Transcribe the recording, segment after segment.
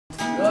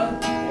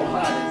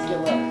get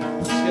low.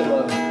 Just get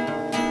low.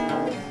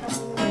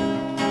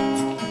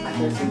 I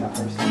can't sing that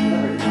first.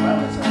 Remember, you're by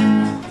myself.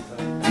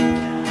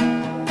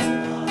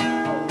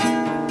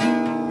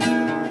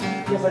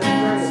 Yeah, but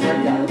it's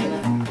very down.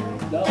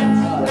 No,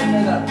 it's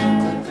not.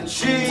 And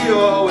she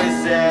always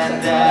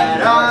said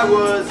that I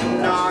was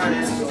an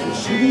artist. And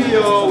she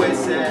always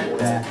said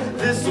that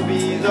this will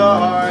be the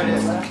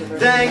hardest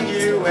thing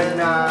you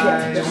and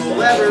I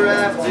will ever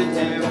have to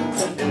do.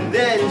 And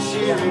then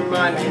she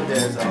reminded me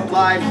there's a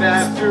life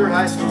after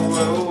high school.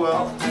 Whoa,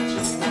 whoa,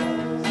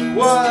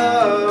 whoa,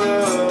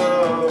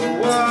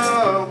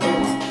 whoa.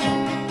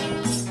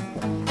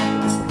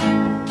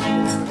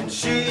 And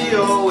she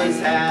always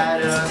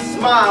had a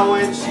smile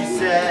when she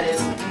said it.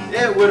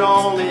 It would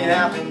only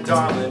happen,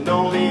 darling,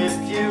 only if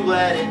you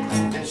let it.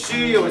 And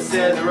she always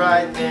said the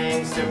right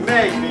things to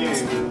make me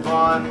move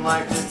on.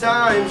 Like the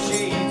time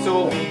she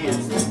told me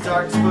it's the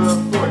darkest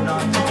before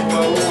dawn.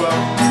 Whoa, whoa,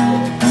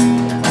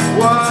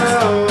 whoa,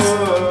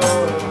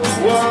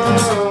 whoa,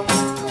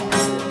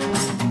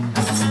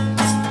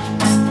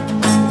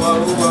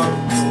 whoa, whoa,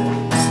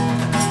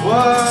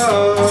 whoa.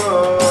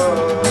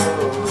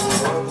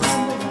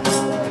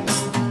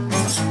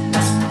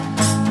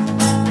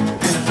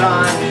 I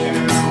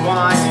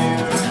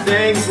knew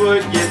things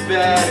would get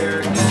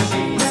better. And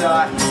she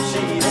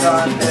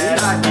thought that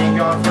I'd be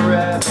gone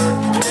forever.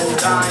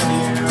 And I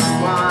knew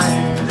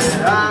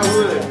that I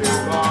would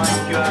move on.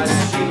 Cause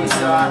she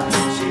thought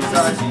she's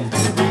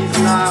the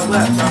reason I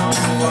left home.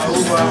 Whoa,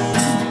 whoa,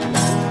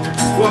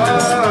 whoa,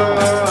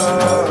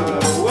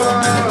 whoa,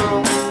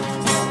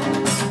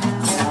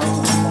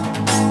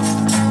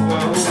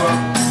 whoa,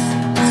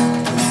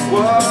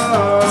 whoa.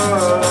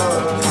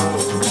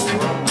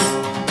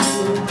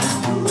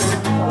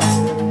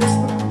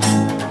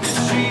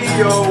 She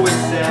always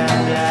said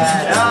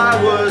that I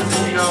was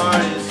an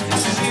artist,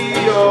 and she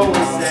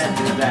always said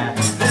that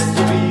this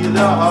will be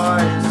the hardest